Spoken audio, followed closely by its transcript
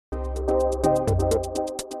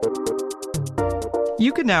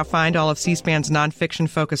You can now find all of C-SPAN's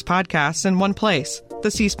nonfiction-focused podcasts in one place, the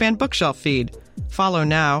C-SPAN Bookshelf feed. Follow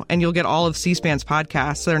now, and you'll get all of C-SPAN's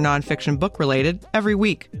podcasts that are nonfiction book-related every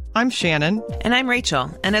week. I'm Shannon. And I'm Rachel.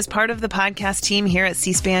 And as part of the podcast team here at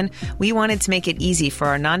C-SPAN, we wanted to make it easy for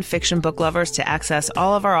our nonfiction book lovers to access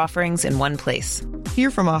all of our offerings in one place. Hear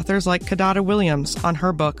from authors like Kidada Williams on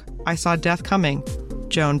her book, I Saw Death Coming,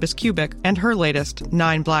 Joan Biskupic and her latest,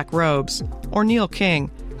 9 Black Robes, or Neil King,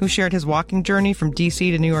 who shared his walking journey from D.C.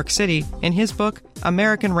 to New York City in his book,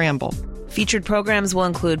 American Ramble. Featured programs will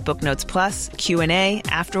include Book Notes Plus, Q&A,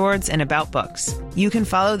 Afterwards, and About Books. You can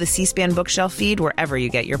follow the C-SPAN Bookshelf feed wherever you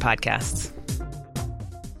get your podcasts.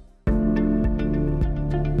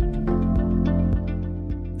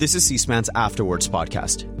 This is C-SPAN's Afterwards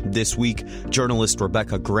podcast. This week, journalist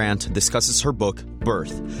Rebecca Grant discusses her book,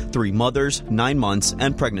 Birth: 3 Mothers, 9 Months,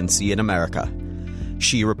 and Pregnancy in America.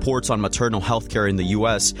 She reports on maternal health care in the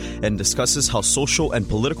U.S. and discusses how social and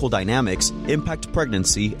political dynamics impact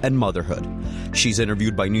pregnancy and motherhood. She's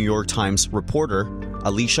interviewed by New York Times reporter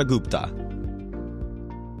Alicia Gupta.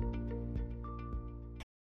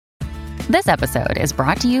 This episode is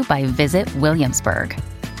brought to you by Visit Williamsburg.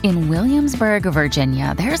 In Williamsburg,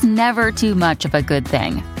 Virginia, there's never too much of a good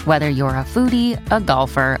thing. Whether you're a foodie, a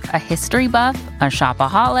golfer, a history buff, a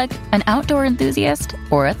shopaholic, an outdoor enthusiast,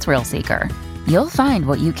 or a thrill seeker, you'll find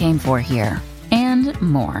what you came for here, and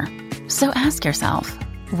more. So ask yourself,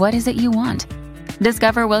 what is it you want?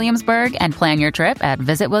 Discover Williamsburg and plan your trip at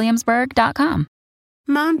visitwilliamsburg.com.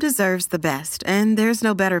 Mom deserves the best, and there's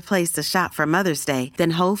no better place to shop for Mother's Day than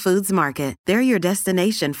Whole Foods Market. They're your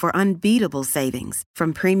destination for unbeatable savings,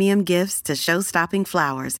 from premium gifts to show-stopping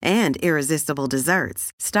flowers and irresistible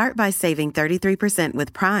desserts. Start by saving 33%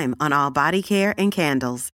 with Prime on all body care and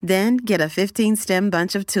candles. Then get a 15-stem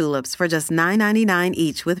bunch of tulips for just $9.99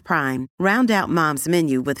 each with Prime. Round out Mom's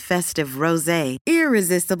menu with festive rosé,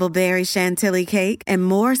 irresistible berry chantilly cake, and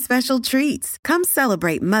more special treats. Come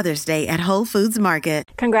celebrate Mother's Day at Whole Foods Market.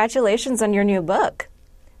 Congratulations on your new book.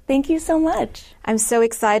 Thank you so much. I'm so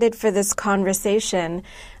excited for this conversation.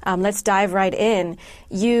 Let's dive right in.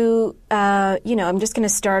 I'm just going to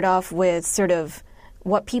start off with sort of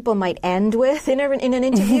what people might end with in an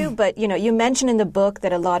interview. But, you mentioned in the book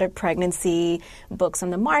that a lot of pregnancy books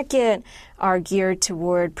on the market are geared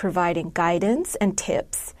toward providing guidance and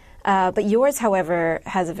tips. But yours, however,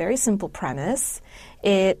 has a very simple premise.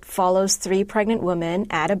 It follows 3 pregnant women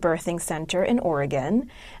at a birthing center in Oregon.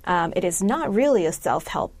 It is not really a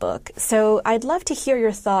self-help book. So I'd love to hear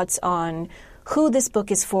your thoughts on who this book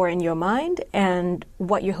is for in your mind and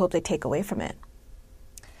what you hope they take away from it.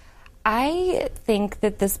 I think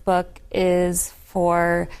that this book is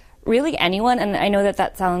for really anyone, and I know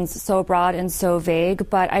that sounds so broad and so vague,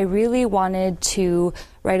 but I really wanted to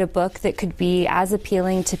write a book that could be as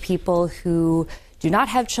appealing to people who do not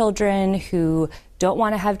have children, who don't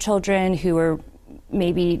want to have children, who are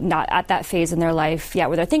maybe not at that phase in their life yet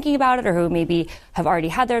where they're thinking about it, or who maybe have already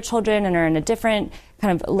had their children and are in a different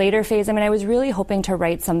kind of later phase. I mean, I was really hoping to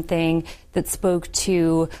write something that spoke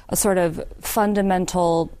to a sort of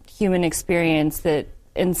fundamental human experience that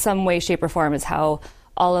in some way, shape, or form is how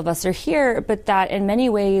all of us are here, but that in many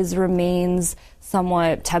ways remains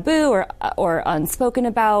somewhat taboo or unspoken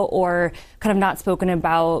about, or kind of not spoken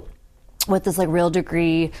about with this real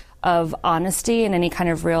degree of honesty in any kind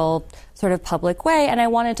of real sort of public way. And I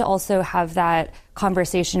wanted to also have that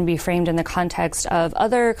conversation be framed in the context of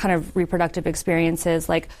other kind of reproductive experiences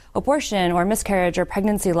like abortion or miscarriage or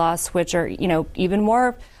pregnancy loss, which are, even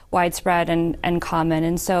more widespread and common.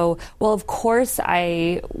 And so, well, of course,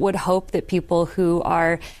 I would hope that people who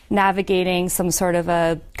are navigating some sort of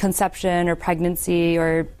a conception or pregnancy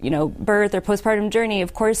or, birth or postpartum journey,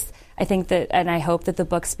 of course, I think that, and I hope that the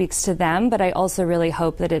book speaks to them, but I also really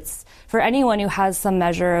hope that it's for anyone who has some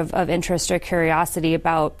measure of interest or curiosity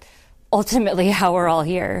about ultimately how we're all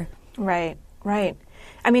here. Right.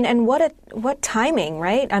 I mean, and what timing,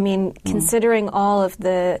 right? I mean, considering all of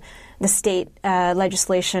the state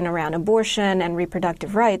legislation around abortion and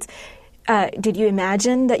reproductive rights, did you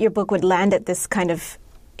imagine that your book would land at this kind of,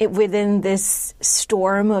 within this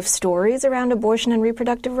storm of stories around abortion and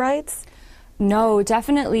reproductive rights? No,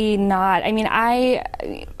 definitely not. I mean, I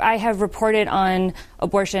have reported on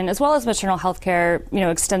abortion as well as maternal health care,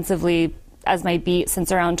 extensively as my beat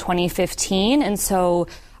since around 2015. And so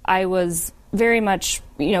I was very much,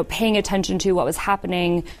 paying attention to what was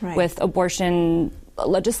happening with abortion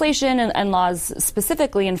legislation and laws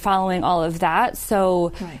specifically, and following all of that.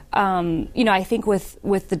 So, I think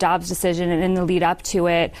with the Dobbs decision and in the lead up to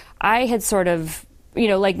it, I had sort of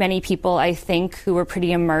like many people, I think, who were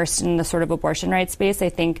pretty immersed in the sort of abortion rights space, I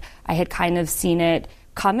think I had kind of seen it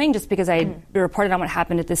coming just because I had reported on what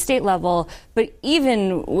happened at the state level. But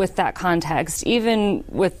even with that context, even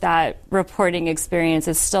with that reporting experience,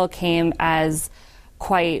 it still came as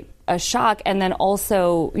quite a shock. And then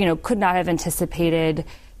also, could not have anticipated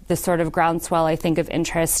the sort of groundswell, I think, of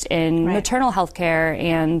interest in maternal health care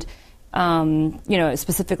and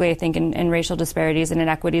specifically, I think, in racial disparities and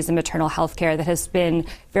inequities in maternal health care that has been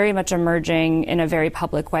very much emerging in a very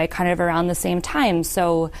public way, kind of around the same time.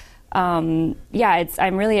 So, I'm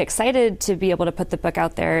really excited to be able to put the book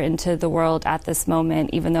out there into the world at this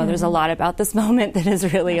moment, even though there's a lot about this moment that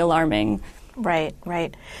is really alarming. Right.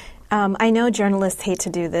 I know journalists hate to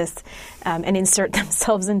do this and insert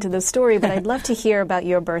themselves into the story, but I'd love to hear about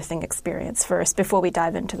your birthing experience first before we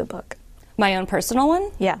dive into the book. My own personal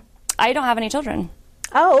one? Yeah. I don't have any children.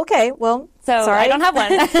 Oh, okay. Well, sorry. I don't have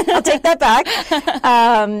one. I'll take that back.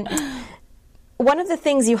 One of the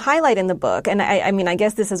things you highlight in the book, and I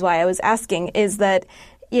guess this is why I was asking, is that,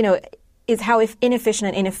 is how inefficient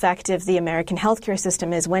and ineffective the American healthcare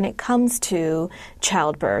system is when it comes to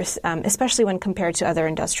childbirth, especially when compared to other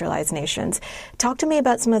industrialized nations. Talk to me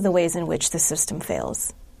about some of the ways in which the system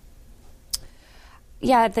fails.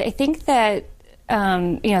 Yeah, I think that,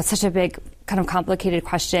 it's such a big kind of complicated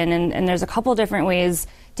question, and there's a couple different ways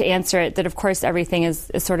to answer it that, of course, everything is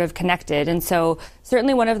sort of connected. And so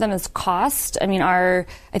certainly one of them is cost. I mean, I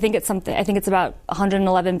think it's about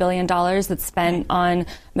 $111 billion that's spent on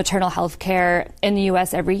maternal health care in the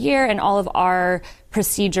U.S. every year, and all of our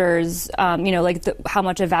procedures, how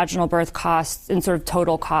much a vaginal birth costs and sort of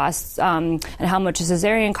total costs, and how much a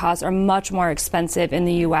cesarean costs are much more expensive in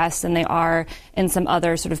the U.S. than they are in some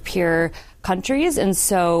other sort of peer countries. And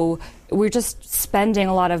so we're just spending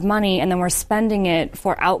a lot of money, and then we're spending it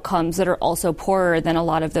for outcomes that are also poorer than a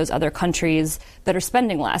lot of those other countries that are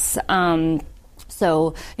spending less. The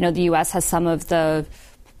U.S. has some of the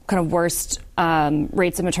kind of worst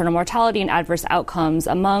rates of maternal mortality and adverse outcomes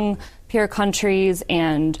among peer countries,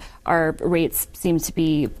 and our rates seem to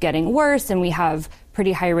be getting worse, and we have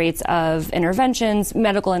pretty high rates of interventions,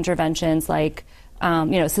 medical interventions like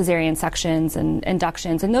cesarean sections and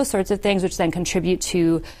inductions and those sorts of things, which then contribute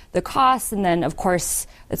to the costs. And then, of course,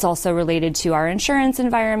 it's also related to our insurance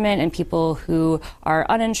environment and people who are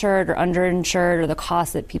uninsured or underinsured, or the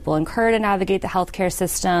costs that people incur to navigate the healthcare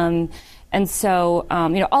system. And so,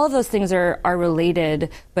 all of those things are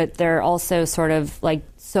related, but they're also sort of like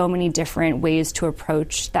so many different ways to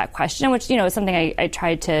approach that question, which, is something I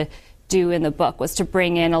tried to do in the book, was to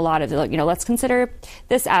bring in a lot of, let's consider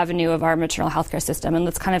this avenue of our maternal health care system, and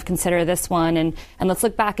let's kind of consider this one, and let's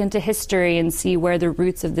look back into history and see where the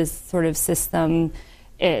roots of this sort of system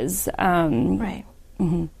is. Right.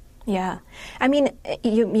 Mm-hmm. Yeah. I mean,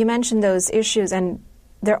 you mentioned those issues, and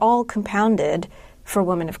they're all compounded for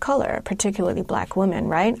women of color, particularly Black women,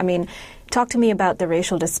 right? I mean, talk to me about the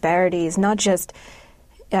racial disparities, talk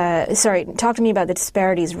to me about the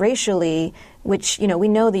disparities racially, which, we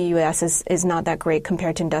know the U.S. is not that great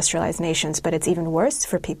compared to industrialized nations, but it's even worse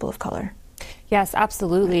for people of color. Yes,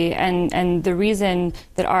 absolutely. And the reason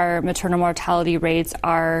that our maternal mortality rates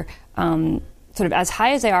are sort of as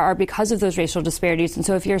high as they are because of those racial disparities. And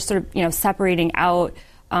so if you're sort of, separating out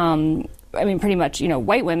pretty much,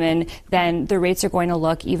 white women, then the rates are going to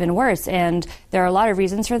look even worse. And there are a lot of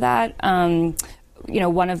reasons for that.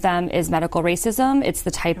 One of them is medical racism. It's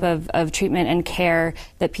the type of treatment and care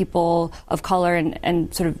that people of color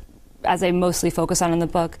and sort of, as I mostly focus on in the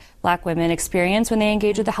book, Black women experience when they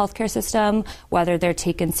engage with the healthcare system, whether they're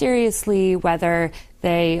taken seriously, whether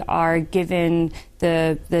they are given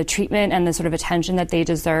the treatment and the sort of attention that they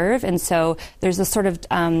deserve. And so there's this sort of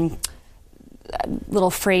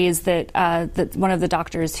little phrase that one of the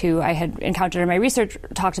doctors who I had encountered in my research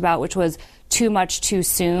talked about, which was too much too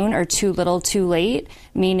soon or too little too late,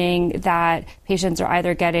 meaning that patients are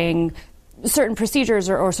either getting certain procedures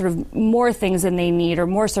or sort of more things than they need, or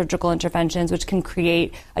more surgical interventions, which can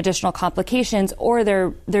create additional complications, or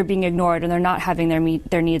they're being ignored and they're not having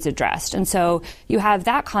their needs addressed. And so you have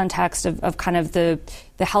that context of kind of the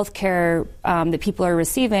health care that people are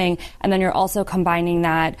receiving, and then you're also combining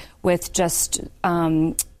that with just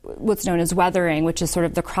what's known as weathering, which is sort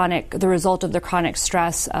of the result of the chronic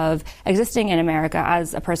stress of existing in America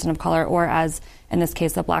as a person of color, or as, in this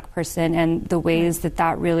case, a Black person, and the ways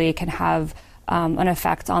that really can have an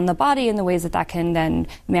effect on the body, and the ways that can then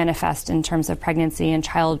manifest in terms of pregnancy and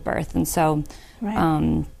childbirth. And so,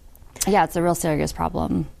 it's a real serious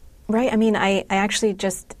problem. Right. I mean, I actually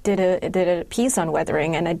just did a piece on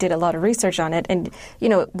weathering, and I did a lot of research on it. And,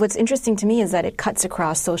 what's interesting to me is that it cuts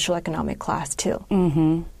across social economic class, too.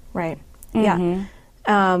 Mm-hmm. Right. Mm-hmm. Yeah.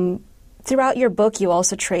 Throughout your book, you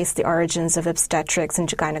also trace the origins of obstetrics and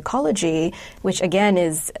gynecology, which again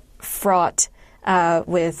is fraught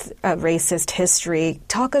with a racist history.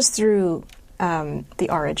 Talk us through the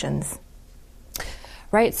origins.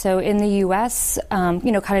 Right. So in the U.S., kind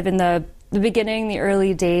of in the beginning, the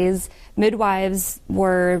early days, midwives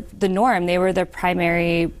were the norm. They were the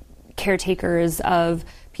primary caretakers of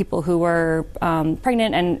people who were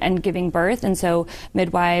pregnant and giving birth. And so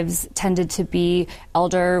midwives tended to be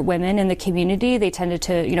elder women in the community. They tended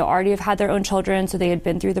to, already have had their own children, so they had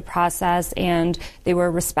been through the process, and they were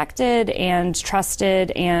respected and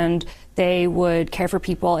trusted, and they would care for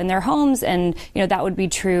people in their homes. And, that would be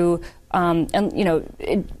true.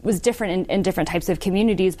 It was different in different types of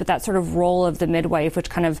communities, but that sort of role of the midwife, which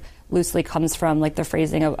kind of loosely comes from like the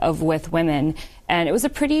phrasing of with women. And it was a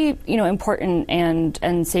pretty, important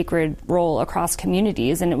and sacred role across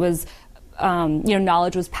communities. And it was,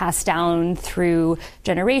 knowledge was passed down through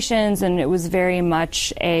generations, and it was very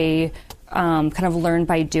much a kind of learn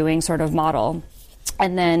by doing sort of model.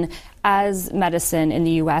 And then as medicine in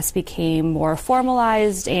the U.S. became more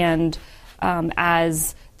formalized, and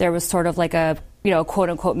as there was sort of like a, quote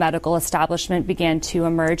unquote medical establishment began to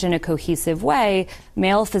emerge in a cohesive way,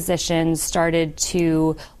 male physicians started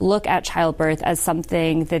to look at childbirth as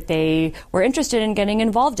something that they were interested in getting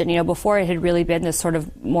involved in. Before it had really been this sort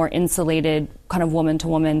of more insulated kind of woman to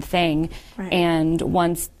woman thing. Right. And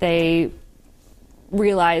once they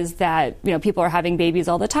realized that, people are having babies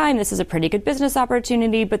all the time, this is a pretty good business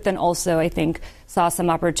opportunity, but then also I think saw some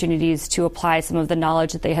opportunities to apply some of the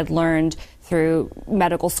knowledge that they had learned through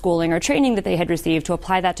medical schooling or training that they had received, to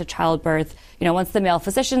apply that to childbirth. Once the male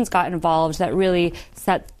physicians got involved, that really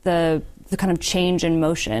set the kind of change in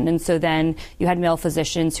motion. And so then you had male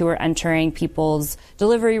physicians who were entering people's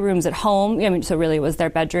delivery rooms at home. So really it was their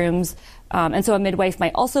bedrooms. And so a midwife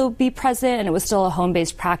might also be present, and it was still a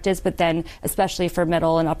home-based practice. But then, especially for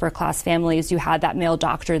middle and upper-class families, you had that male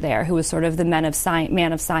doctor there who was sort of the man of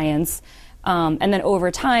science. And then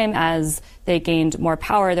over time, as they gained more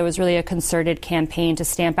power, there was really a concerted campaign to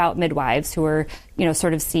stamp out midwives who were,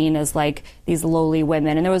 sort of seen as like these lowly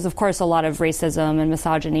women. And there was, of course, a lot of racism and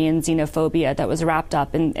misogyny and xenophobia that was wrapped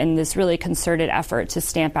up in this really concerted effort to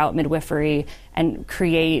stamp out midwifery and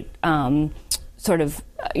create sort of,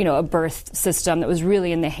 a birth system that was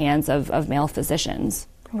really in the hands of male physicians.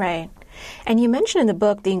 Right. And you mentioned in the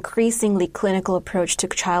book the increasingly clinical approach to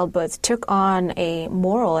childbirth took on a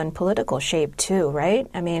moral and political shape too, right?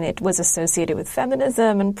 I mean, it was associated with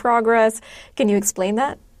feminism and progress. Can you explain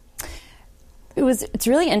that? It's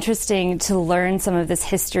really interesting to learn some of this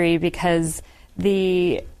history, because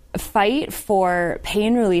the fight for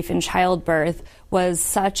pain relief in childbirth was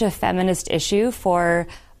such a feminist issue for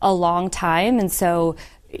a long time. And so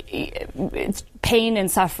pain and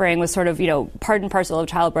suffering was sort of, part and parcel of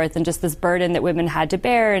childbirth, and just this burden that women had to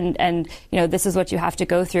bear. And this is what you have to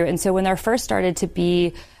go through. And so when there first started to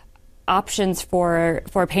be options for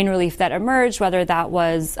pain relief that emerged, whether that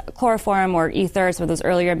was chloroform or ether, some of those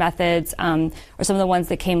earlier methods, or some of the ones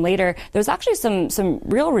that came later, there was actually some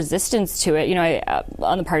real resistance to it,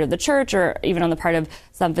 on the part of the church, or even on the part of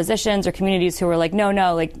some physicians or communities who were like, no,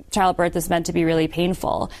 like childbirth is meant to be really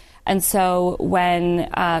painful. And so when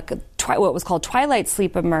what was called twilight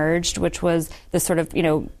sleep emerged, which was this sort of,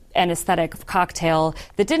 anesthetic cocktail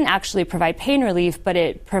that didn't actually provide pain relief, but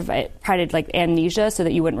it provided like amnesia so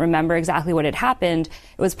that you wouldn't remember exactly what had happened.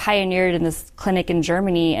 It was pioneered in this clinic in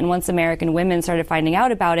Germany, and once American women started finding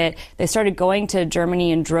out about it, they started going to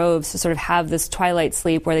Germany in droves to sort of have this twilight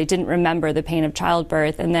sleep where they didn't remember the pain of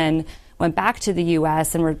childbirth, and then went back to the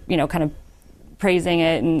U.S. and were, kind of praising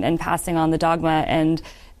it and passing on the dogma. And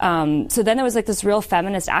so then there was like this real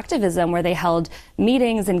feminist activism where they held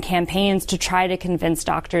meetings and campaigns to try to convince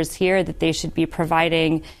doctors here that they should be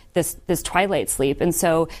providing this twilight sleep. And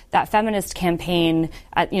so that feminist campaign,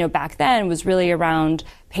 back then was really around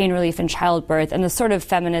pain relief in childbirth, and the sort of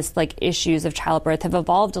feminist like issues of childbirth have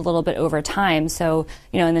evolved a little bit over time. So,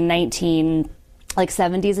 in the 70s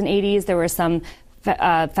and 80s, there were some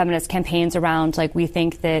feminist campaigns around, like, we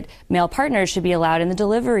think that male partners should be allowed in the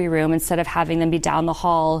delivery room instead of having them be down the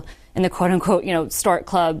hall in the quote-unquote, stork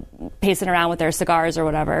club, pacing around with their cigars or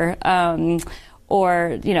whatever.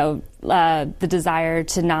 Or, the desire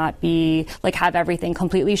to not be, have everything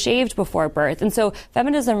completely shaved before birth. And so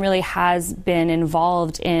feminism really has been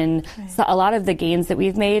involved in a lot of the gains that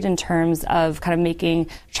we've made in terms of kind of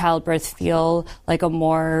making childbirth feel like a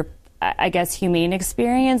more I guess, humane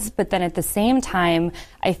experience. But then at the same time,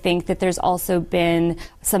 I think that there's also been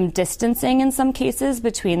some distancing in some cases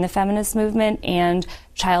between the feminist movement and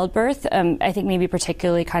childbirth. I think maybe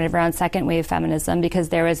particularly kind of around second wave feminism, because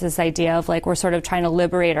there was this idea of like, we're sort of trying to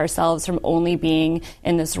liberate ourselves from only being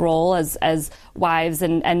in this role as wives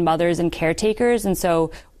and mothers and caretakers. And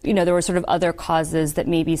so, there were sort of other causes that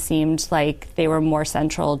maybe seemed like they were more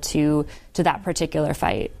central to that particular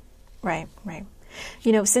fight. Right.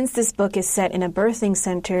 Since this book is set in a birthing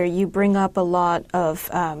center, you bring up a lot of,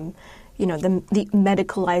 the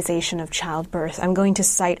medicalization of childbirth. I'm going to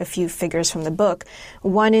cite a few figures from the book.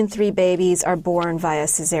 1 in 3 babies are born via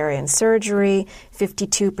cesarean surgery.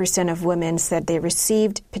 52% of women said they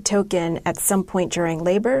received Pitocin at some point during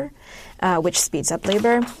labor, which speeds up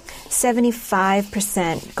labor.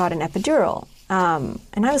 75% got an epidural.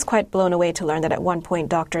 And I was quite blown away to learn that at one point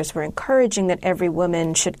doctors were encouraging that every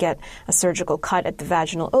woman should get a surgical cut at the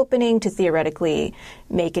vaginal opening to theoretically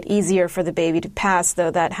make it easier for the baby to pass,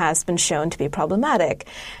 though that has been shown to be problematic.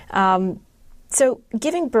 So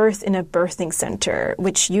giving birth in a birthing center,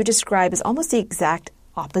 which you describe as almost the exact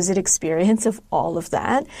opposite experience of all of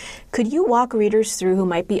that, could you walk readers through who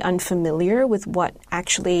might be unfamiliar with what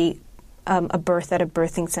actually a birth at a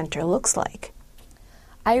birthing center looks like?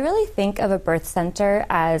 I really think of a birth center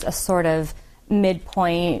as a sort of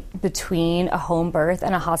midpoint between a home birth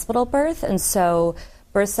and a hospital birth. And so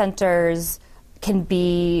birth centers can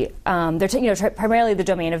be, they're primarily the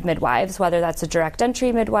domain of midwives, whether that's a direct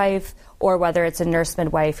entry midwife or whether it's a nurse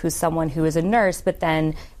midwife who's someone who is a nurse but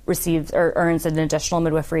then receives or earns an additional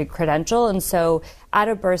midwifery credential. And so at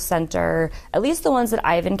a birth center, at least the ones that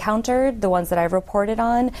I've encountered, the ones that I've reported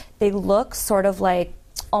on, they look sort of like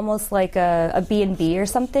almost like a B&B or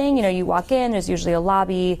something. You walk in, there's usually a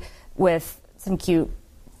lobby with some cute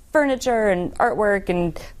furniture and artwork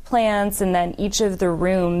and plants, and then each of the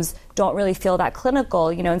rooms don't really feel that clinical.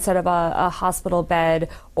 Instead of a hospital bed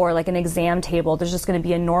or like an exam table, there's just going to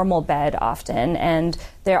be a normal bed often. And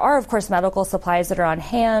there are, of course, medical supplies that are on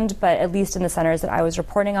hand, but at least in the centers that I was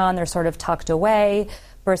reporting on, they're sort of tucked away.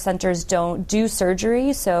 Birth centers don't do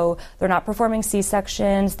surgery, so they're not performing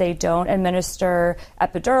C-sections. They don't administer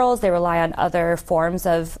epidurals. They rely on other forms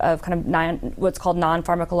of kind of what's called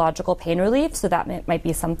non-pharmacological pain relief. So that might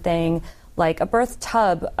be something like a birth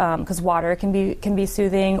tub, because water can be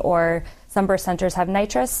soothing, or some birth centers have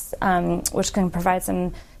nitrous, which can provide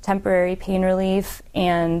some temporary pain relief.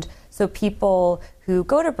 And so people who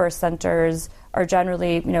go to birth centers are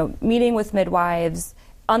generally, meeting with midwives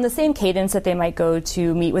on the same cadence that they might go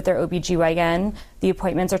to meet with their OBGYN. The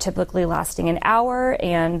appointments are typically lasting an hour,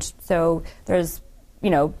 and so there's,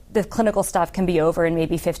 the clinical stuff can be over in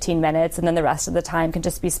maybe 15 minutes, and then the rest of the time can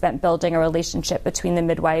just be spent building a relationship between the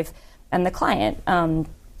midwife and the client. And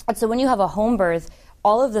so when you have a home birth,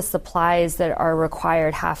 all of the supplies that are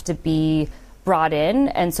required have to be brought in,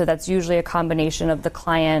 and so that's usually a combination of the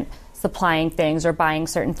client supplying things or buying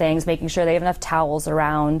certain things, making sure they have enough towels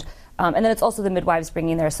around. And then it's also the midwives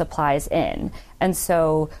bringing their supplies in. And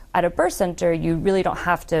so at a birth center, you really don't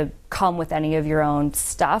have to come with any of your own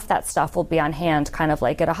stuff. That stuff will be on hand, kind of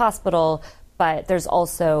like at a hospital. But there's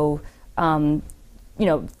also,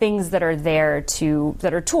 things that are there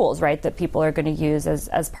that are tools, right, that people are going to use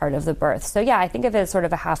as part of the birth. So yeah, I think of it as sort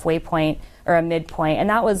of a halfway point or a midpoint. And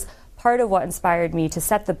that was part of what inspired me to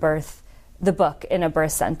set the book in a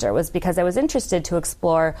birth center, was because I was interested to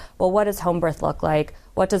explore, well, what does home birth look like?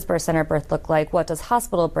 What does birth center birth look like? What does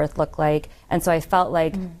hospital birth look like? And so I felt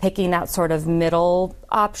like picking that sort of middle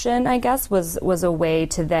option, I guess, was a way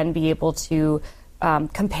to then be able to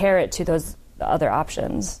compare it to those other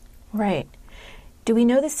options. Right. Do we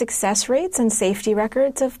know the success rates and safety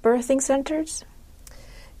records of birthing centers?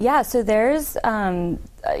 Yeah, so there's a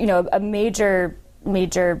major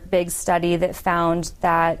big study that found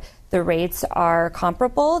that the rates are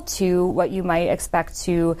comparable to what you might expect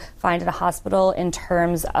to find in a hospital in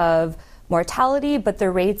terms of mortality, but the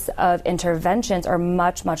rates of interventions are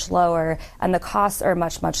much, much lower, and the costs are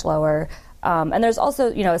much, much lower. And there's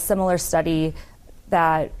also, a similar study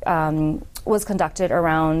that was conducted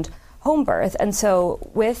around home birth. And so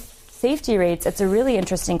with safety rates, it's a really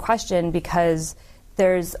interesting question because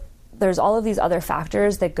there's all of these other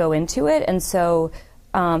factors that go into it. And so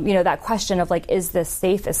that question of like, is this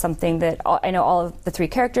safe, is something that I know all of the 3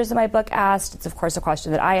 characters in my book asked. It's of course a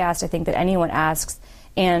question that I asked. I think that anyone asks.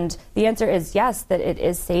 And the answer is yes, that it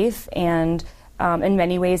is safe. And in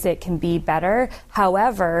many ways it can be better.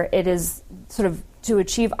 However, it is sort of to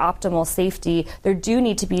achieve optimal safety, there do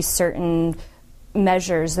need to be certain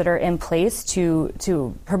measures that are in place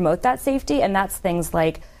to promote that safety. And that's things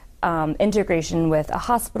like integration with a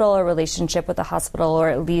hospital, a relationship with a hospital, or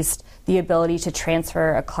at least the ability to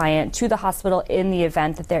transfer a client to the hospital in the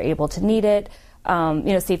event that they're able to need it.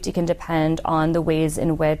 Safety can depend on the ways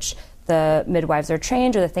in which the midwives are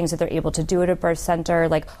trained or the things that they're able to do at a birth center.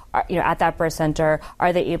 Like, at that birth center,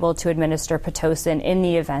 are they able to administer Pitocin in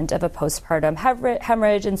the event of a postpartum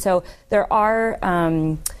hemorrhage? And so there are,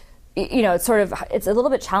 it's a little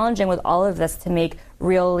bit challenging with all of this to make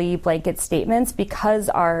really blanket statements because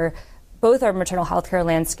both our maternal health care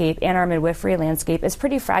landscape and our midwifery landscape is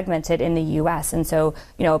pretty fragmented in the U.S. And so,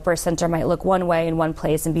 a birth center might look one way in one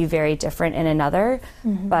place and be very different in another.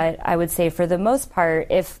 Mm-hmm. But I would say for the most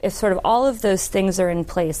part, if sort of all of those things are in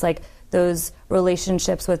place, like those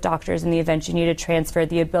relationships with doctors in the event you need a transfer,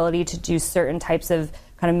 the ability to do certain types of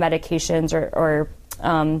kind of medications or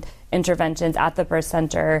interventions at the birth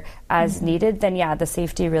center as mm-hmm. needed, then the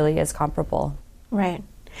safety really is comparable. Right.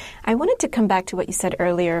 I wanted to come back to what you said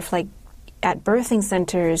earlier, if at birthing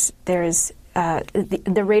centers, there's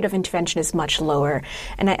the rate of intervention is much lower.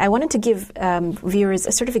 And I wanted to give viewers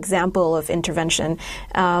a sort of example of intervention.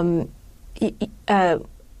 I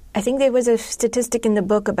think there was a statistic in the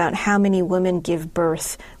book about how many women give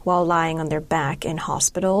birth while lying on their back in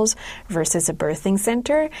hospitals versus a birthing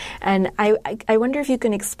center. And I wonder if you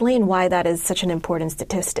can explain why that is such an important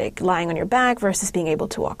statistic, lying on your back versus being able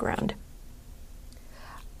to walk around.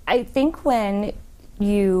 I think when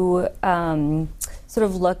you sort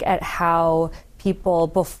of look at how people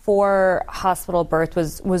before hospital birth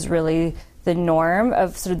was really the norm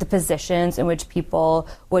of sort of the positions in which people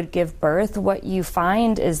would give birth, what you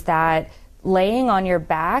find is that laying on your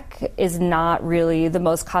back is not really the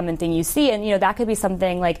most common thing you see. And, that could be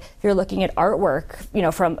something like if you're looking at artwork,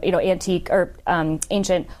 from, antique or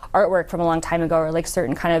ancient artwork from a long time ago, or like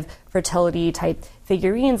certain kind of fertility type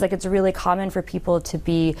figurines, like it's really common for people to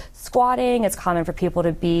be squatting. It's common for people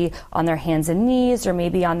to be on their hands and knees or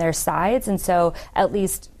maybe on their sides. And so at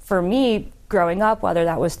least for me growing up, whether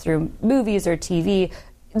that was through movies or TV,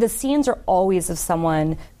 the scenes are always of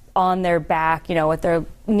someone on their back, with their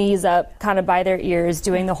knees up kind of by their ears,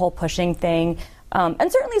 doing the whole pushing thing.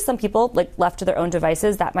 And certainly some people, left to their own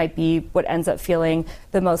devices, that might be what ends up feeling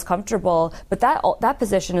the most comfortable. But that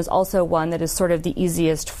position is also one that is sort of the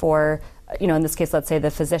easiest for, in this case, let's say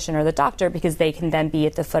the physician or the doctor, because they can then be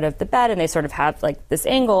at the foot of the bed and they sort of have this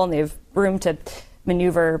angle and they have room to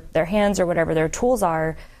maneuver their hands or whatever their tools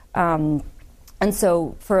are. And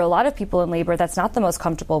so for a lot of people in labor, that's not the most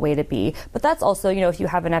comfortable way to be. But that's also, if you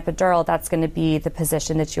have an epidural, that's going to be the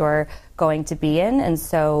position that you're going to be in. And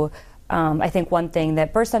so I think one thing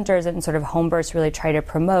that birth centers and sort of home births really try to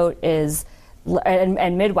promote is,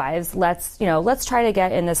 and midwives, let's try to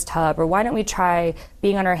get in this tub, or why don't we try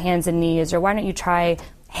being on our hands and knees, or why don't you try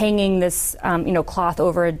hanging this, cloth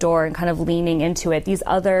over a door and kind of leaning into it. These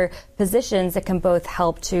other positions that can both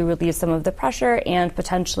help to relieve some of the pressure and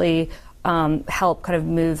potentially help kind of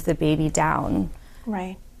move the baby down.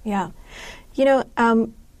 Right. Yeah.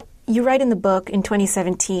 You write in the book in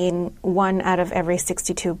 2017, 1 out of every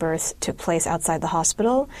 62 births took place outside the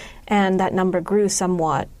hospital, and that number grew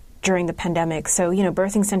somewhat during the pandemic. So,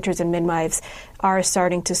 birthing centers and midwives are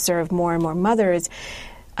starting to serve more and more mothers.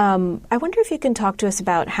 I wonder if you can talk to us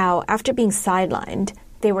about how, after being sidelined,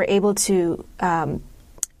 they were able to,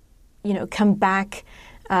 come back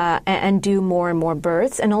and do more and more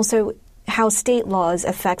births, and also how state laws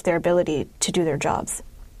affect their ability to do their jobs.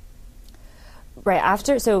 Right.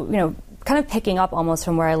 Kind of picking up almost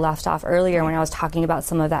from where I left off earlier when I was talking about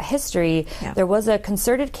some of that history, there was a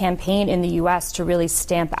concerted campaign in the U.S. to really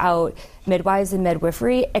stamp out midwives and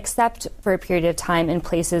midwifery, except for a period of time in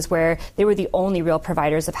places where they were the only real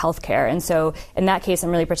providers of healthcare. And so in that case,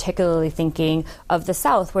 I'm really particularly thinking of the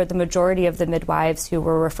South, where the majority of the midwives who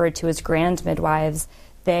were referred to as grand midwives,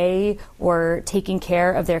 they were taking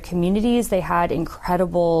care of their communities. They had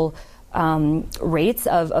incredible rates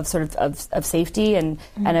of safety and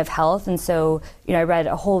of health. And so, I read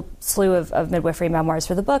a whole slew of midwifery memoirs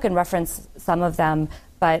for the book and referenced some of them.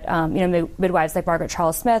 But, midwives like Margaret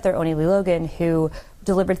Charles Smith or Oni Lee Logan, who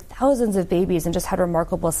delivered thousands of babies and just had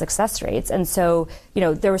remarkable success rates. And so,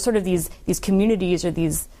 there were sort of these communities or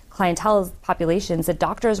these clientele populations that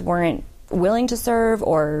doctors weren't willing to serve,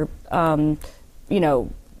 or,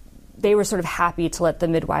 they were sort of happy to let the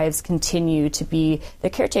midwives continue to be the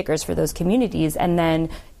caretakers for those communities. And then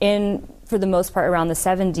for the most part around the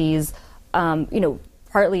 70s,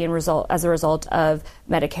 partly as a result of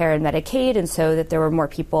Medicare and Medicaid, and so that there were more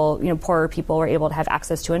people, poorer people were able to have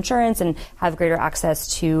access to insurance and have greater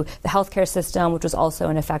access to the healthcare system, which was also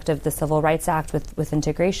an effect of the Civil Rights Act with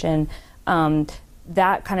integration.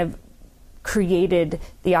 That kind of created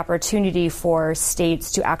the opportunity for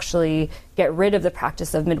states to actually get rid of the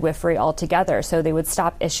practice of midwifery altogether. So they would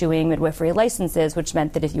stop issuing midwifery licenses, which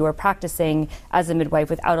meant that if you were practicing as a midwife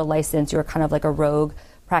without a license, you were kind of like a rogue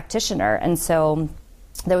practitioner. And so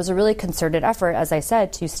there was a really concerted effort, as I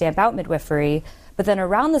said, to stamp out midwifery. But then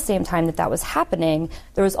around the same time that was happening,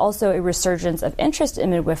 there was also a resurgence of interest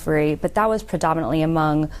in midwifery, but that was predominantly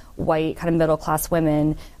among white kind of middle-class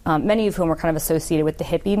women, many of whom were kind of associated with the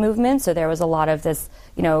hippie movement. So there was a lot of this,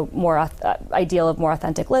 more ideal of more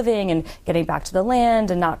authentic living and getting back to the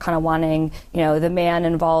land and not kind of wanting, the man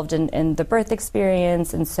involved in the birth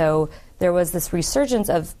experience. And so there was this resurgence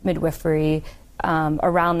of midwifery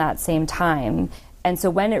around that same time. And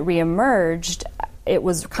so when it reemerged, it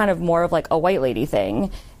was kind of more of like a white lady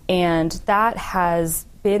thing. And that has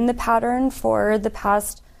been the pattern for the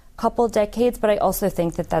past couple decades, but I also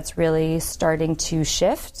think that that's really starting to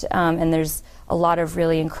shift. And there's a lot of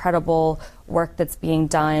really incredible work that's being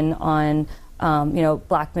done on,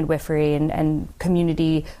 Black midwifery and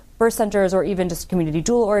community birth centers, or even just community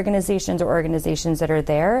dual organizations or organizations that are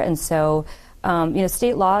there. And so,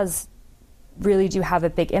 state laws really do have a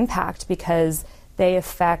big impact because they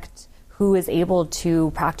affect who is able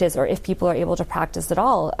to practice, or if people are able to practice at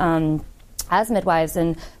all as midwives.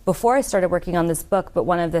 And before I started working on this book, but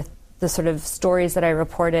one of the sort of stories that I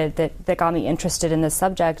reported that got me interested in this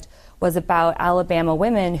subject was about Alabama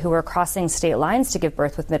women who were crossing state lines to give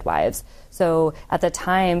birth with midwives. So at the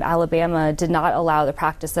time, Alabama did not allow the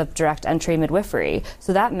practice of direct entry midwifery.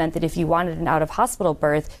 So that meant that if you wanted an out-of-hospital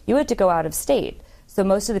birth, you had to go out of state. So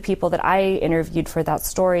most of the people that I interviewed for that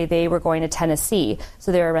story, they were going to Tennessee.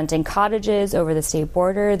 So they were renting cottages over the state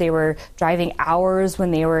border. They were driving hours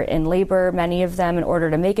when they were in labor, many of them, in order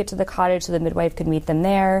to make it to the cottage so the midwife could meet them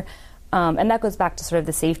there. And that goes back to sort of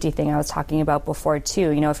the safety thing I was talking about before,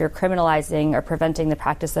 too. If you're criminalizing or preventing the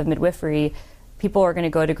practice of midwifery, people are going to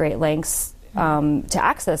go to great lengths to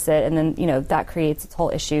access it, and then, that creates its whole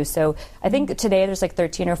issue. So I think today there's like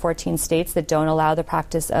 13 or 14 states that don't allow the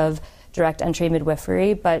practice of direct entry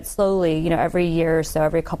midwifery, but slowly, every year or so,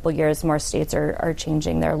 every couple years, more states are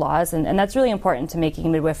changing their laws, and that's really important to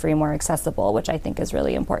making midwifery more accessible, which I think is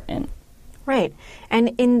really important. Right.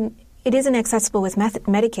 And it isn't accessible with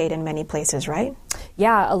Medicaid in many places, right?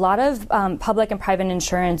 Yeah, a lot of public and private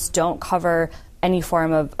insurance don't cover any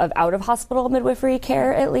form of out-of-hospital midwifery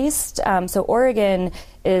care, at least. So Oregon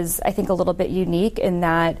is, I think, a little bit unique in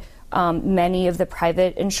that many of the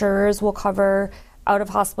private insurers will cover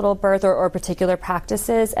out-of-hospital birth or particular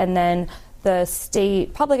practices, and then the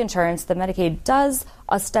state public insurance, the Medicaid, does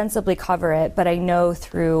ostensibly cover it, but I know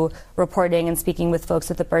through reporting and speaking with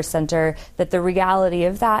folks at the birth center that the reality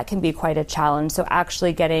of that can be quite a challenge. So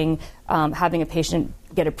actually having a patient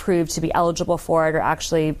get approved to be eligible for it, or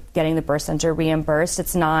actually getting the birth center reimbursed,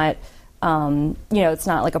 it's not it's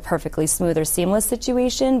not like a perfectly smooth or seamless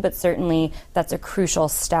situation, but certainly that's a crucial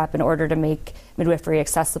step in order to make midwifery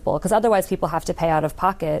accessible, because otherwise people have to pay out of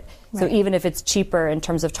pocket. Right. So even if it's cheaper in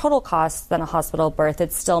terms of total costs than a hospital birth,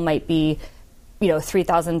 it still might be,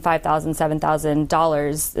 $3,000, $5,000,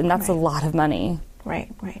 $7,000, and that's a lot of money.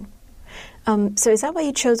 Right. So is that why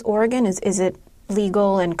you chose Oregon? Is it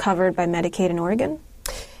legal and covered by Medicaid in Oregon?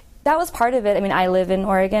 That was part of it. I mean, I live in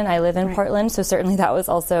Oregon. I live in Portland, so certainly that was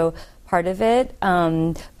also part of it.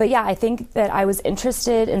 But yeah, I think that I was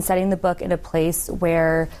interested in setting the book in a place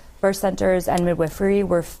where birth centers and midwifery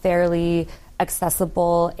were fairly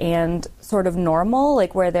accessible and sort of normal,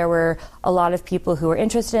 like where there were a lot of people who were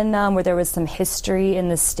interested in them, where there was some history in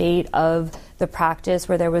the state of the practice,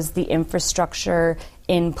 where there was the infrastructure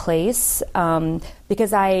in place.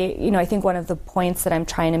 Because I think one of the points that I'm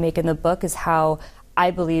trying to make in the book is how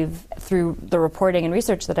I believe, through the reporting and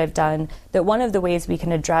research that I've done, that one of the ways we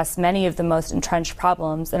can address many of the most entrenched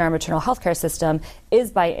problems in our maternal health care system is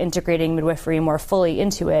by integrating midwifery more fully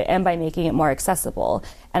into it and by making it more accessible.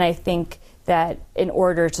 And I think that in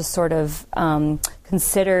order to sort of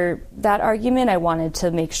consider that argument, I wanted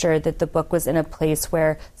to make sure that the book was in a place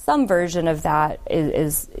where some version of that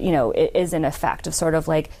is in effect, of sort of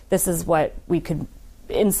like, this is what we could,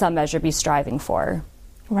 in some measure, be striving for.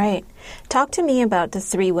 Right. Talk to me about the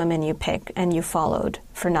 3 women you picked and you followed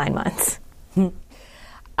for 9 months.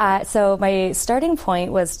 So my starting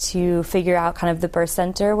point was to figure out kind of the birth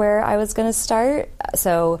center where I was going to start.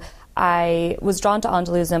 So I was drawn to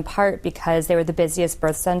Andalusia in part because they were the busiest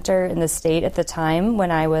birth center in the state at the time when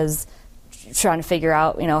I was trying to figure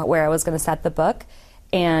out, where I was going to set the book.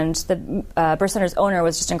 And the birth center's owner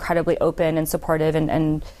was just incredibly open and supportive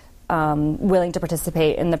and willing to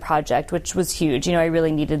participate in the project, which was huge. I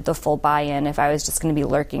really needed the full buy-in if I was just going to be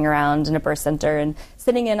lurking around in a birth center and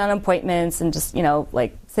sitting in on appointments and just,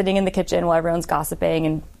 like sitting in the kitchen while everyone's gossiping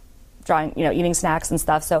and drawing, eating snacks and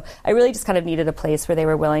stuff. So I really just kind of needed a place where they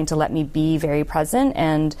were willing to let me be very present,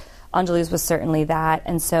 and Angelou's was certainly that.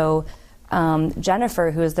 And so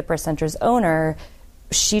Jennifer, who is the birth center's owner,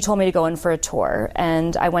 she told me to go in for a tour,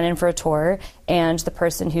 and I went in for a tour, and the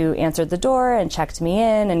person who answered the door and checked me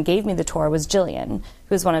in and gave me the tour was Jillian,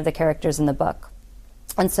 who's one of the characters in the book.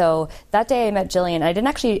 And so that day I met Jillian. I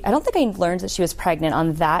don't think I learned that she was pregnant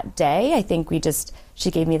on that day. I think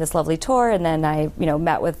she gave me this lovely tour, and then I,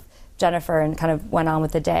 met with Jennifer and kind of went on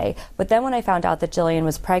with the day. But then when I found out that Jillian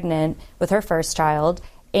was pregnant with her first child,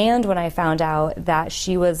 and when I found out that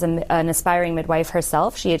she was an aspiring midwife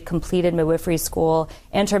herself, she had completed midwifery school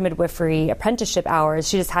and her midwifery apprenticeship hours.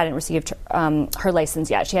 She just hadn't received her license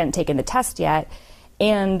yet. She hadn't taken the test yet.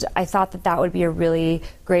 And I thought that would be a really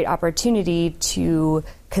great opportunity to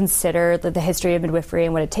consider the history of midwifery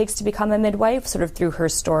and what it takes to become a midwife, sort of through her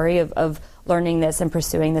story of learning this and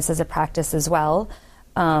pursuing this as a practice as well.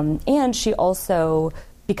 And she also,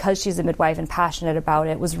 because she's a midwife and passionate about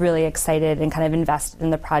it, was really excited and kind of invested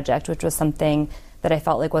in the project, which was something that I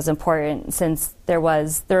felt like was important since there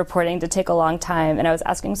was the reporting to take a long time. And I was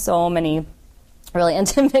asking so many really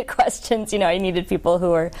intimate questions. I needed people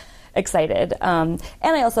who were excited. And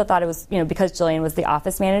I also thought it was, because Jillian was the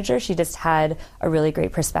office manager, she just had a really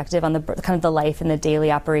great perspective on the kind of the life and the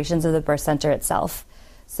daily operations of the birth center itself.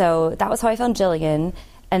 So that was how I found Jillian.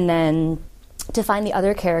 And then to find the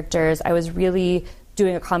other characters, I was really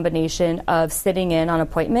doing a combination of sitting in on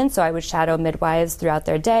appointments. So I would shadow midwives throughout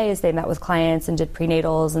their day as they met with clients and did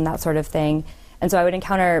prenatals and that sort of thing. And so I would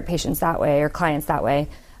encounter patients that way or clients that way.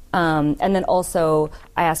 And then also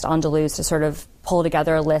I asked Angelou's to sort of pull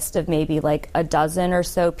together a list of maybe like a dozen or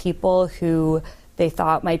so people who they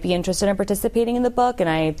thought might be interested in participating in the book. And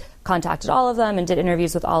I contacted all of them and did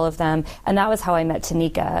interviews with all of them. And that was how I met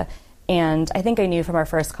Tanika. And I think I knew from our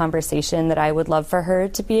first conversation that I would love for her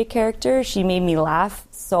to be a character. She made me laugh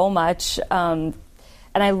so much. And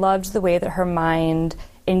I loved the way that her mind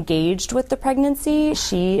engaged with the pregnancy.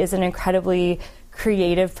 She is an incredibly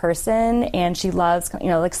creative person, and she loves,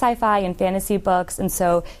 like sci-fi and fantasy books. And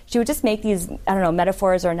so she would just make these,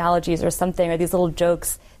 metaphors or analogies or something, or these little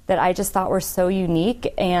jokes that I just thought were so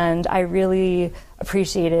unique. And I really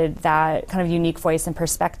appreciated that kind of unique voice and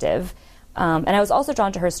perspective. And I was also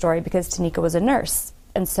drawn to her story because Tanika was a nurse.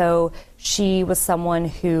 And so she was someone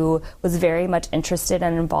who was very much interested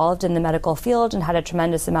and involved in the medical field and had a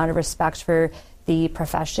tremendous amount of respect for the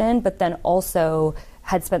profession, but then also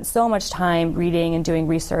had spent so much time reading and doing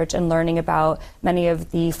research and learning about many of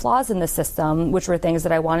the flaws in the system, which were things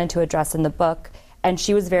that I wanted to address in the book. And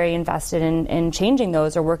she was very invested in changing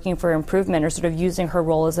those or working for improvement or sort of using her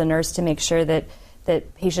role as a nurse to make sure that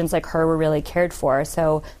patients like her were really cared for.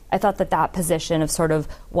 So I thought that position of sort of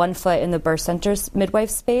one foot in the birth center's midwife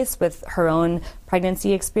space with her own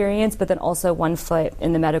pregnancy experience, but then also one foot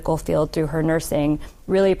in the medical field through her nursing,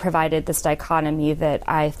 really provided this dichotomy that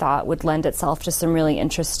I thought would lend itself to some really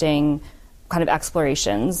interesting kind of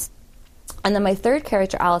explorations. And then my third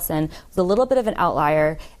character, Allison, was a little bit of an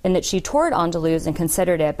outlier in that she toured Angelou's and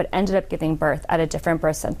considered it, but ended up giving birth at a different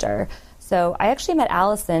birth center. So I actually met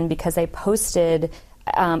Allison because I posted,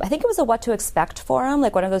 I think it was a What to Expect forum,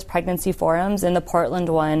 like one of those pregnancy forums, in the Portland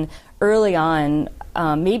one early on,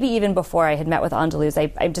 maybe even before I had met with Angelou's.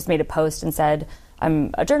 I just made a post and said,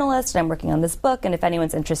 I'm a journalist and I'm working on this book, and if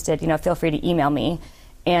anyone's interested, feel free to email me.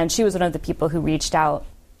 And she was one of the people who reached out.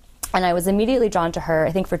 And I was immediately drawn to her,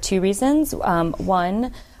 I think for two reasons.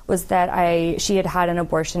 One was that she had had an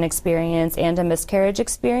abortion experience and a miscarriage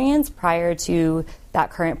experience prior to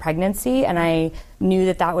that current pregnancy, and I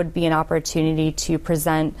knew that would be an opportunity to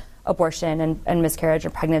present abortion and miscarriage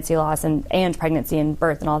and pregnancy loss and pregnancy and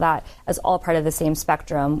birth and all that as all part of the same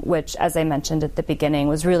spectrum, which, as I mentioned at the beginning,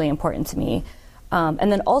 was really important to me.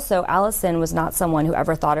 And then also, Allison was not someone who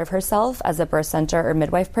ever thought of herself as a birth center or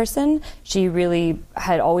midwife person. She really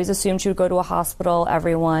had always assumed she would go to a hospital.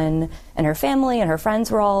 Everyone in her family and her friends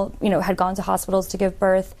were all, had gone to hospitals to give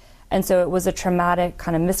birth. And so it was a traumatic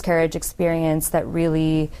kind of miscarriage experience that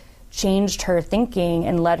really changed her thinking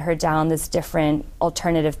and led her down this different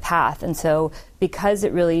alternative path. And so because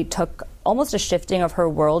it really took almost a shifting of her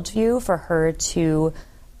worldview for her to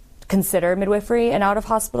consider midwifery and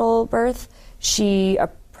out-of-hospital birth, she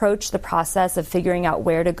approached the process of figuring out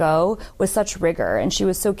where to go with such rigor, and she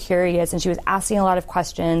was so curious, and she was asking a lot of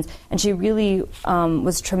questions, and she really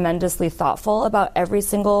was tremendously thoughtful about every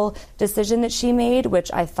single decision that she made,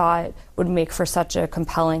 which I thought would make for such a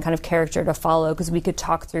compelling kind of character to follow, because we could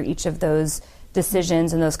talk through each of those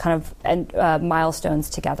decisions and those kind of milestones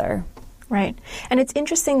together. Right. And it's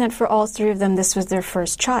interesting that for all three of them, this was their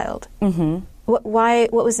first child. Mm-hmm.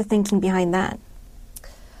 What was the thinking behind that?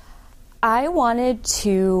 I wanted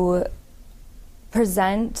to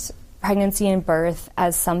present pregnancy and birth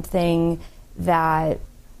as something that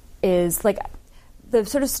is like, the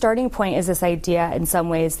sort of starting point is this idea in some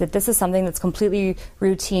ways that this is something that's completely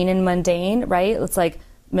routine and mundane, right? It's like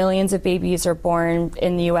millions of babies are born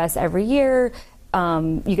in the U.S. every year.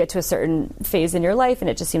 You get to a certain phase in your life,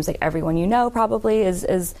 and it just seems like everyone you know probably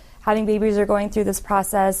is having babies or going through this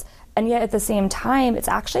process. And yet at the same time, it's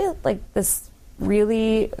actually like this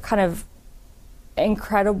really kind of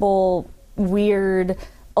incredible, weird,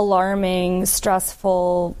 alarming,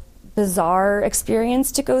 stressful, bizarre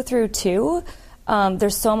experience to go through too.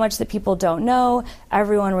 There's so much that people don't know.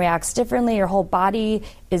 Everyone reacts differently. Your whole body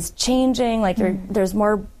is changing. Like there's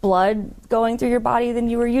more blood going through your body than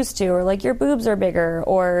you were used to, or like your boobs are bigger,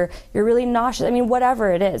 or you're really nauseous. I mean,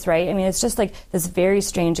 whatever it is, right? I mean, it's just like this very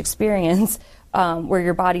strange experience where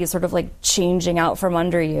your body is sort of like changing out from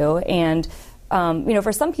under you. And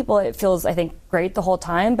for some people it feels, I think, great the whole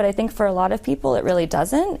time, but I think for a lot of people it really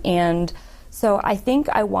doesn't. And so I think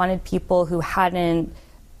I wanted people who hadn't,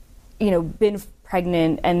 been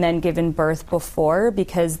pregnant and then given birth before,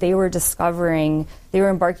 because they were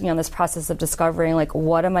embarking on this process of discovering, like,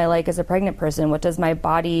 what am I like as a pregnant person? What does my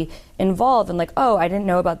body involve? And like, oh, I didn't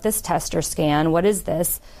know about this test or scan. What is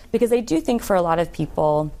this? Because I do think for a lot of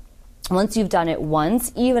people, once you've done it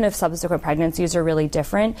once, even if subsequent pregnancies are really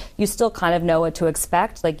different, you still kind of know what to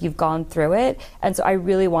expect, like you've gone through it. And so I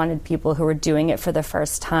really wanted people who were doing it for the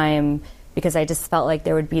first time, because I just felt like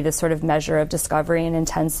there would be this sort of measure of discovery and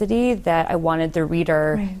intensity that I wanted the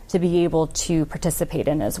reader to be able to participate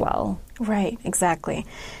in as well. Right, exactly.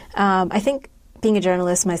 I think being a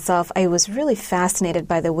journalist myself, I was really fascinated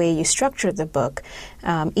by the way you structured the book.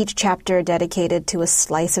 Each chapter dedicated to a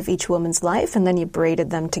slice of each woman's life, and then you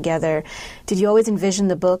braided them together. Did you always envision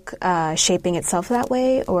the book shaping itself that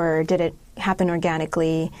way, or did it happen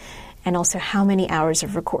organically? And also, how many hours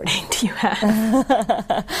of recording do you have?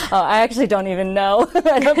 I actually don't even know.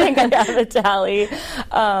 I don't think I have a tally.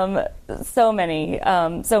 So many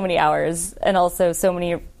hours, and also so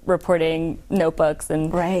many reporting notebooks,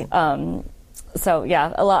 and so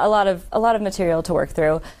yeah, a lot of material to work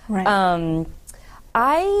through. Right.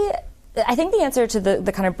 I think the answer to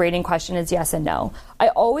the kind of braiding question is yes and no. I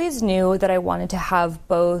always knew that I wanted to have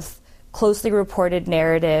both closely reported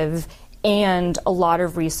narrative and a lot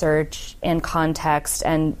of research and context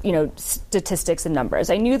and, statistics and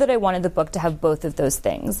numbers. I knew that I wanted the book to have both of those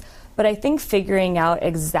things. But I think figuring out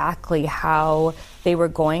exactly how they were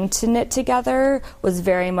going to knit together was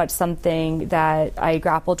very much something that I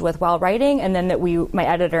grappled with while writing, and then that my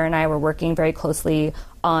editor and I were working very closely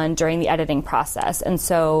on during the editing process. And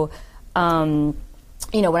so,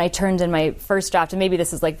 when I turned in my first draft, and maybe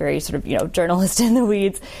this is like very sort of, journalist in the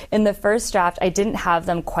weeds, in the first draft, I didn't have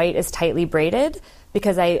them quite as tightly braided,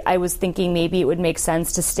 because I was thinking maybe it would make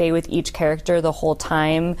sense to stay with each character the whole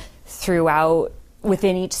time throughout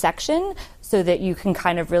within each section, so that you can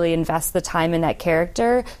kind of really invest the time in that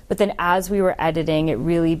character. But then as we were editing, it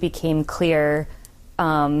really became clear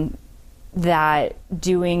that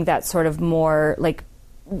doing that sort of more, like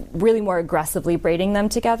really more aggressively braiding them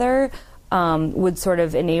together would sort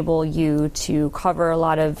of enable you to cover a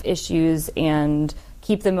lot of issues and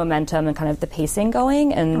keep the momentum and kind of the pacing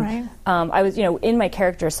going. And I was, in my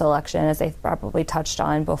character selection, as I probably touched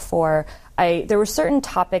on before, there were certain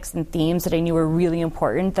topics and themes that I knew were really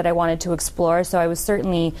important that I wanted to explore. So I was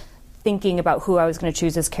certainly thinking about who I was going to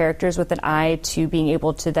choose as characters with an eye to being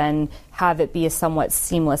able to then have it be a somewhat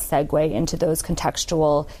seamless segue into those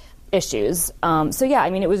contextual issues. So yeah,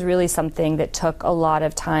 it was really something that took a lot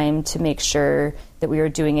of time to make sure that we were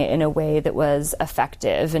doing it in a way that was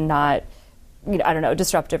effective and not,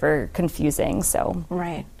 disruptive or confusing. So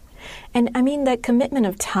right. And that commitment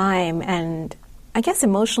of time and I guess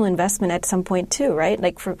emotional investment at some point too, right?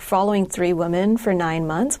 Like for following three women for 9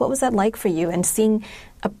 months, what was that like for you? And seeing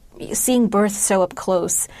birth so up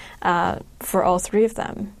close for all three of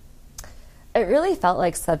them? It really felt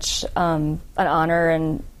like such an honor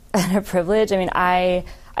and a privilege.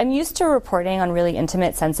 I'm used to reporting on really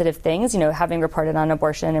intimate, sensitive things, having reported on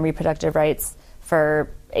abortion and reproductive rights for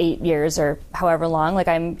 8 years or however long. Like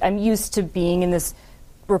I'm used to being in this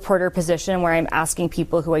reporter position where I'm asking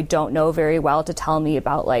people who I don't know very well to tell me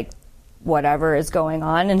about like whatever is going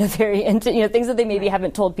on in a very things that they maybe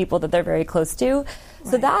haven't told people that they're very close to.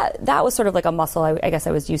 So that was sort of like a muscle I guess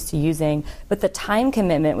I was used to using, but the time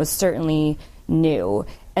commitment was certainly new.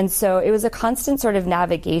 And so it was a constant sort of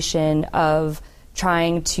navigation of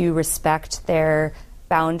trying to respect their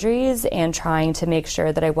boundaries and trying to make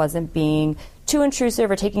sure that I wasn't being too intrusive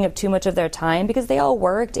or taking up too much of their time, because they all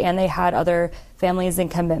worked and they had other families and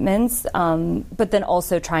commitments, but then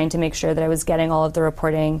also trying to make sure that I was getting all of the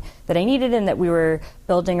reporting that I needed and that we were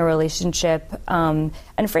building a relationship. And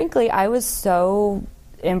frankly, I was so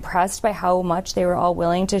impressed by how much they were all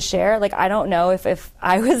willing to share. Like, I don't know if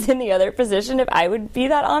I was in the other position, if I would be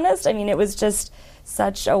that honest. I mean, it was just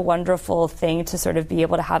such a wonderful thing to sort of be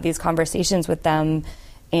able to have these conversations with them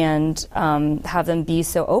and have them be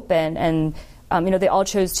so open. And they all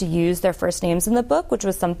chose to use their first names in the book, which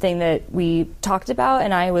was something that we talked about.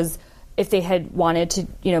 And I was, if they had wanted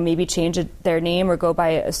to, maybe change their name or go by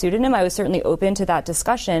a pseudonym, I was certainly open to that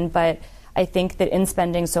discussion. But I think that in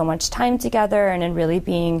spending so much time together and in really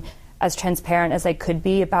being as transparent as I could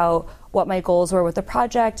be about what my goals were with the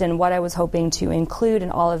project and what I was hoping to include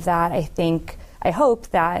and all of that, I hope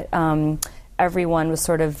that everyone was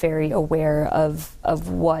sort of very aware of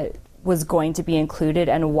what was going to be included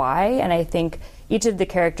and why. And I think each of the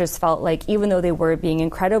characters felt like, even though they were being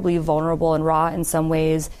incredibly vulnerable and raw in some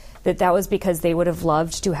ways, that was because they would have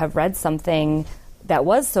loved to have read something that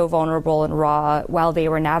was so vulnerable and raw while they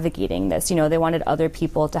were navigating this. They wanted other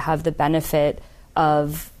people to have the benefit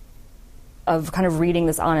of kind of reading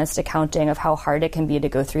this honest accounting of how hard it can be to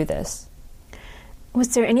go through this.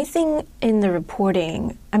 Was there anything in the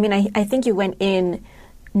reporting? I mean, I think you went in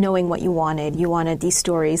knowing what you wanted. You wanted these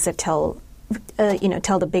stories that tell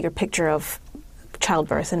the bigger picture of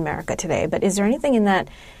childbirth in America today. But is there anything in that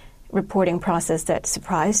reporting process that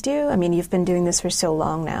surprised you? I mean, you've been doing this for so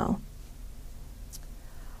long now.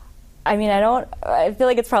 I mean, I feel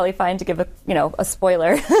like it's probably fine to give a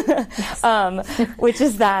spoiler, which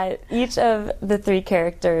is that each of the three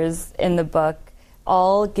characters in the book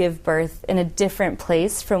all give birth in a different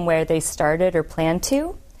place from where they started or planned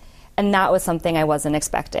to. And that was something I wasn't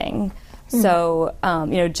expecting. So,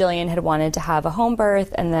 Jillian had wanted to have a home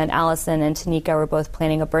birth, and then Allison and Tanika were both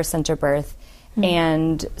planning a birth center birth.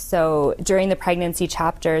 And so during the pregnancy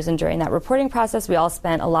chapters and during that reporting process, we all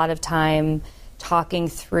spent a lot of time talking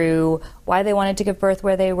through why they wanted to give birth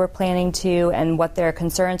where they were planning to and what their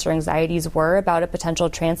concerns or anxieties were about a potential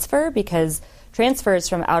transfer, because transfers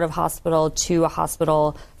from out of hospital to a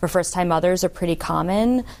hospital for first-time mothers are pretty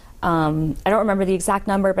common. I don't remember the exact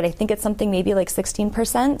number, but I think it's something maybe like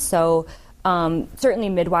 16%. So certainly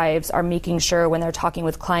midwives are making sure when they're talking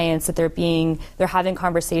with clients that they're having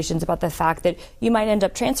conversations about the fact that you might end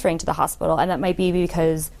up transferring to the hospital, and that might be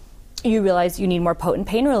because you realize you need more potent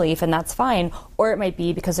pain relief, and that's fine. Or it might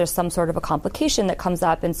be because there's some sort of a complication that comes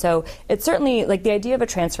up. And so it's certainly, like, the idea of a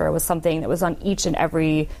transfer was something that was on each and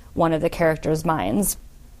every one of the characters' minds.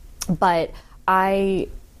 But I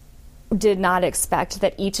did not expect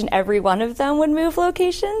that each and every one of them would move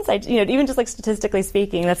locations. Even just like statistically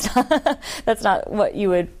speaking, that's not what you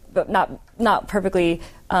would, but not perfectly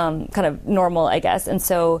kind of normal, I guess. And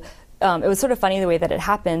so it was sort of funny the way that it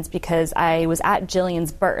happens, because I was at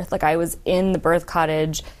Jillian's birth. Like, I was in the birth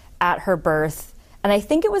cottage at her birth. And I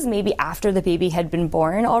think it was maybe after the baby had been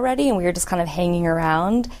born already, and we were just kind of hanging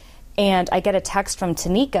around. And I get a text from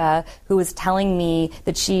Tanika, who was telling me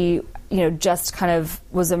that she, just kind of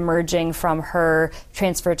was emerging from her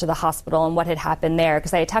transfer to the hospital and what had happened there.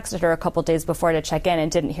 Because I had texted her a couple days before to check in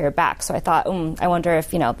and didn't hear back. So I thought, I wonder if,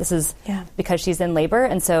 this is because she's in labor.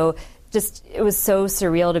 And so it was so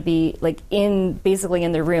surreal to be basically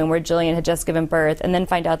in the room where Jillian had just given birth, and then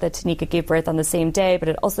find out that Tanika gave birth on the same day, but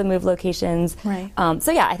it also moved locations. Right.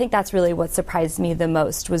 I think that's really what surprised me the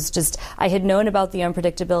most, was just, I had known about the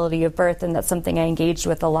unpredictability of birth, and that's something I engaged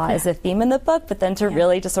with a lot as a theme in the book, but then to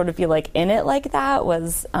really just sort of be in it like that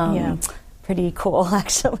was pretty cool,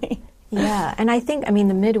 actually. Yeah, and I think, the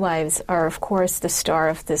midwives are, of course, the star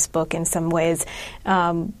of this book in some ways.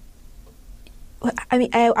 I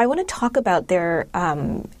want to talk about their,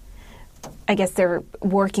 their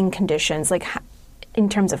working conditions, in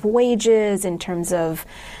terms of wages, in terms of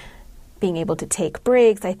being able to take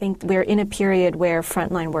breaks. I think we're in a period where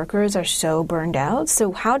frontline workers are so burned out.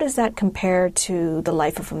 So how does that compare to the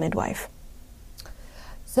life of a midwife?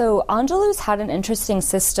 So Angelu's had an interesting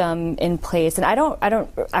system in place, and I don't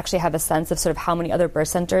actually have a sense of sort of how many other birth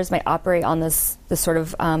centers might operate on this sort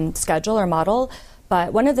of schedule or model.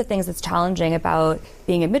 But one of the things that's challenging about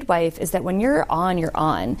being a midwife is that when you're on, you're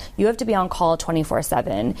on. You have to be on call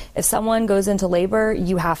 24/7. If someone goes into labor,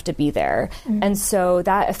 you have to be there. And so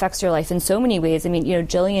that affects your life in so many ways. I mean,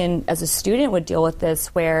 Jillian as a student would deal with this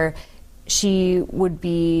where she would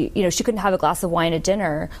be, she couldn't have a glass of wine at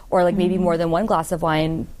dinner or like maybe more than one glass of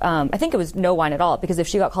wine. I think it was no wine at all, because if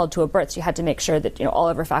she got called to a birth, she had to make sure that, all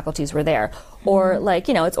of her faculties were there. Or like,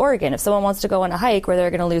 it's Oregon. If someone wants to go on a hike where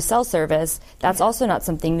they're going to lose cell service, that's also not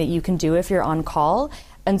something that you can do if you're on call.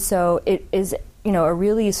 And so it is, a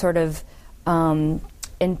really sort of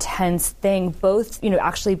intense thing, both,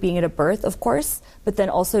 actually being at a birth, of course, but then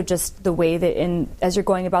also just the way that as you're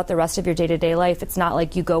going about the rest of your day-to-day life, it's not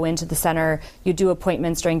like you go into the center, you do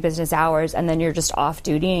appointments during business hours, and then you're just off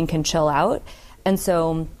duty and can chill out. And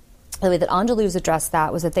so the way that Angelou's addressed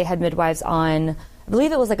that was that they had midwives on, I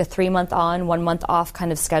believe it was like a 3-month on, 1 month off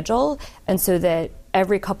kind of schedule. And so that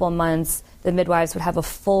every couple of months, the midwives would have a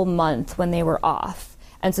full month when they were off.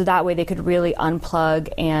 And so that way they could really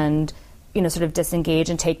unplug and sort of disengage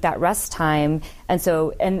and take that rest time. And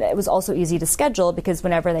it was also easy to schedule, because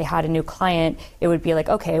whenever they had a new client, it would be like,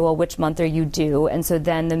 okay, well, which month are you due? And so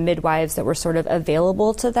then the midwives that were sort of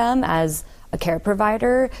available to them as a care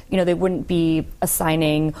provider, they wouldn't be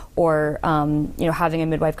assigning or, having a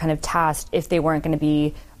midwife kind of tasked if they weren't going to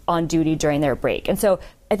be on duty during their break. And so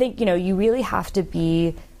I think, you really have to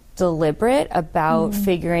be deliberate about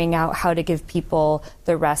figuring out how to give people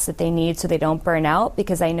the rest that they need so they don't burn out,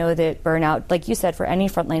 because I know that burnout, like you said, for any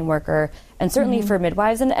frontline worker, and certainly for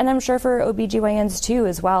midwives, and I'm sure for OBGYNs too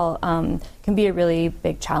as well, can be a really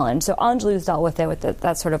big challenge. So Angelou's dealt with it with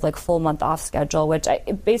that sort of like full month off schedule, which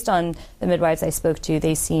based on the midwives I spoke to,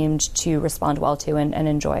 they seemed to respond well to and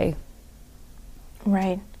enjoy.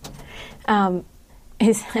 Right.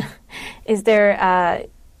 Is there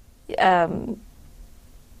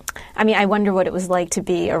I wonder what it was like to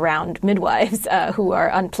be around midwives who are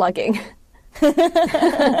unplugging.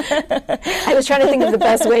 I was trying to think of the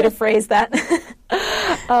best way to phrase that.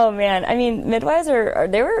 Oh man, midwives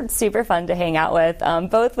they were super fun to hang out with,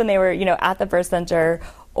 both when they were, at the birth center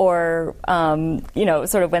or,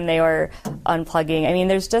 sort of when they were unplugging.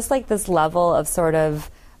 There's just like this level of sort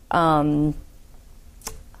of,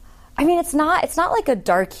 it's not like a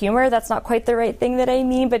dark humor. That's not quite the right thing that I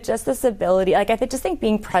mean, but just this ability. Like, I just think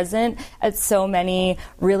being present at so many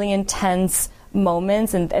really intense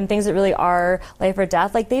moments and things that really are life or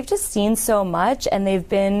death. Like, they've just seen so much, and they've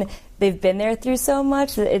been there through so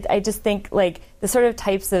much. I just think like the sort of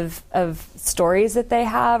types of stories that they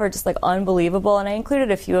have are just like unbelievable. And I included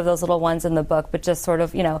a few of those little ones in the book, but just sort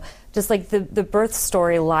of, just like the birth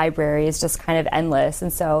story library is just kind of endless.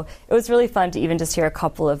 And so it was really fun to even just hear a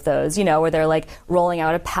couple of those, where they're like rolling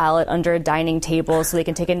out a pallet under a dining table so they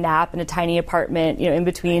can take a nap in a tiny apartment, in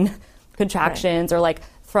between contractions, or like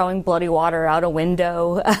throwing bloody water out a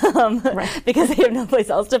window because they have no place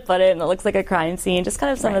else to put it and it looks like a crime scene. Just kind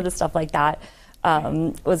of some of the stuff like that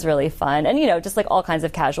was really fun. And, just like all kinds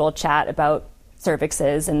of casual chat about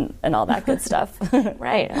cervixes and all that good stuff.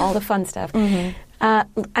 Right, all the fun stuff. And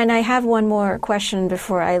I have one more question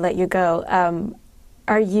before I let you go.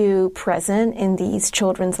 Are you present in these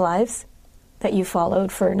children's lives that you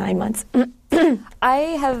followed for 9 months? I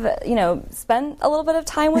have, spent a little bit of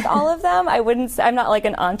time with all of them. I'm not like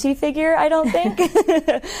an auntie figure, I don't think.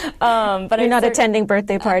 But you're not attending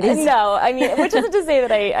birthday parties? No, which isn't to say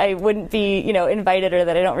that I wouldn't be, invited, or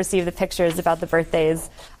that I don't receive the pictures about the birthdays.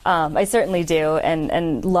 I certainly do,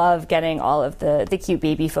 and love getting all of the cute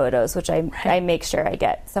baby photos, which I make sure I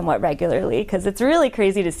get somewhat regularly, because it's really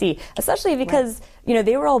crazy to see, especially because,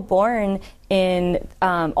 they were all born in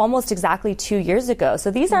almost exactly 2 years ago.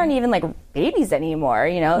 So these aren't even like babies anymore,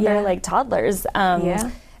 they're like toddlers.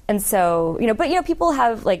 And so, but people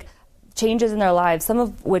have like changes in their lives, some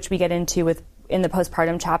of which we get into in the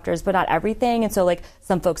postpartum chapters, but not everything. And so like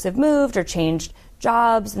some folks have moved or changed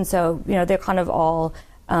jobs. And so, they're kind of all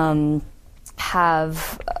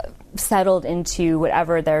have settled into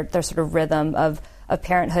whatever their sort of rhythm of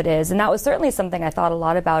parenthood is. And that was certainly something I thought a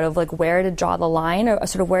lot about, of like where to draw the line, or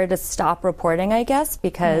sort of where to stop reporting, I guess,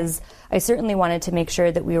 because I certainly wanted to make sure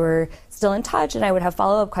that we were still in touch, and I would have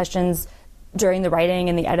follow-up questions during the writing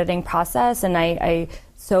and the editing process. And I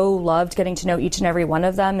so loved getting to know each and every one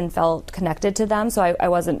of them and felt connected to them. So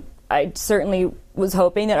I certainly was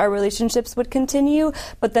hoping that our relationships would continue,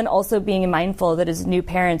 but then also being mindful that as new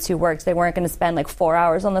parents who worked, they weren't going to spend like 4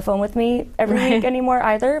 hours on the phone with me every week anymore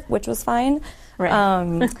either, which was fine.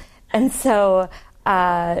 Right. And so,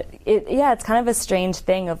 it's kind of a strange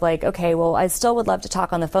thing of like, okay, well, I still would love to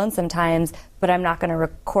talk on the phone sometimes, but I'm not going to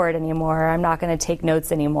record anymore. I'm not going to take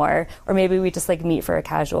notes anymore. Or maybe we just like meet for a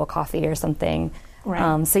casual coffee or something.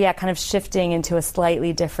 Right. So yeah, kind of shifting into a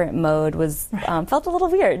slightly different mode was felt a little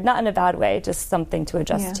weird, not in a bad way, just something to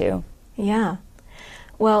adjust to. Yeah.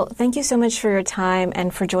 Well, thank you so much for your time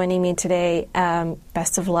and for joining me today.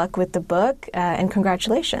 Best of luck with the book and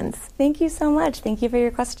congratulations. Thank you so much. Thank you for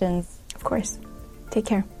your questions. Of course. Take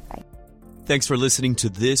care. Bye. Thanks for listening to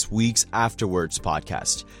this week's Afterwards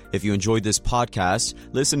podcast. If you enjoyed this podcast,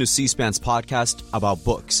 listen to C-SPAN's podcast about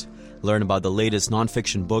books. Learn about the latest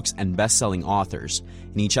nonfiction books and best-selling authors.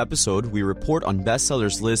 In each episode, we report on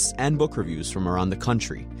bestsellers lists and book reviews from around the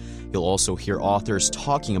country. You'll also hear authors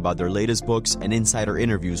talking about their latest books and insider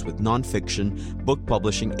interviews with nonfiction book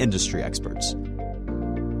publishing industry experts.